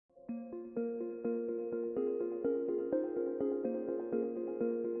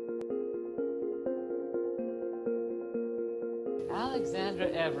Alexandra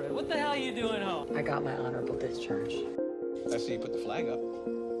Everett, what the hell are you doing home? I got my honorable discharge. I see you put the flag up.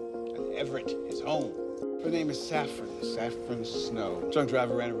 And Everett is home. Her name is Saffron Snow. Drunk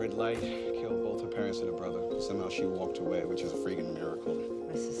driver ran a red light, killed both her parents and her brother. Somehow she walked away, which is a freaking miracle.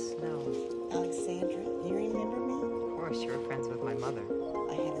 Mrs. Snow. Alexandra, you remember me? Of course, you were friends with my mother.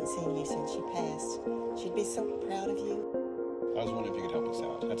 I haven't seen you since she passed. She'd be so proud of you. I was wondering if you could help us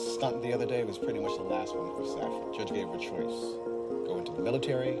out. That stunt the other day was pretty much the last one for Saffron. Judge gave her a choice. Go into the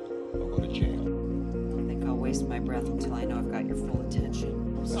military or go to jail. I think I'll waste my breath until I know I've got your full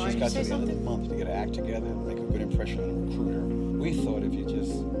attention. Well, Sorry, she's got did you to say the end of the something? month to get her act together and make a good impression on the recruiter. We thought if you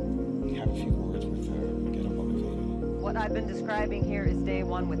just have a few words with her, get her motivated. What I've been describing here is day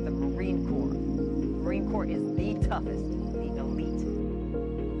one with the Marine Corps. The Marine Corps is the toughest, the elite.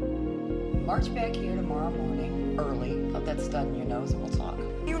 March back here tomorrow morning, early. Put that stud in your nose and we'll talk.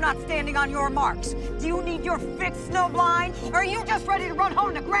 You're not standing on your marks. Do you need your fix, Snowblind? Or are you just ready to run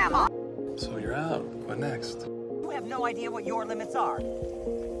home to Grandma? So you're out. What next? You have no idea what your limits are.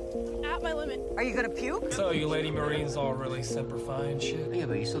 At my limit. Are you gonna puke? So you Lady Marines all really Semper Fi and shit? Yeah,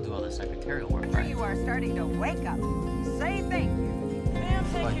 but you still do all the secretarial work, Here right? you are starting to wake up. Say thank you. Ma'am,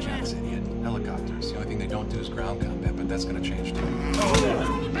 thank Flight you, jets, ma'am. idiot. Helicopters. The only thing they don't do is ground combat, but that's gonna change too.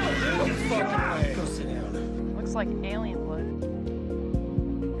 Go sit down. Looks like alien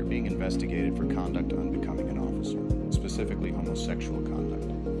blood. You're being investigated for conduct unbecoming an officer, specifically homosexual conduct.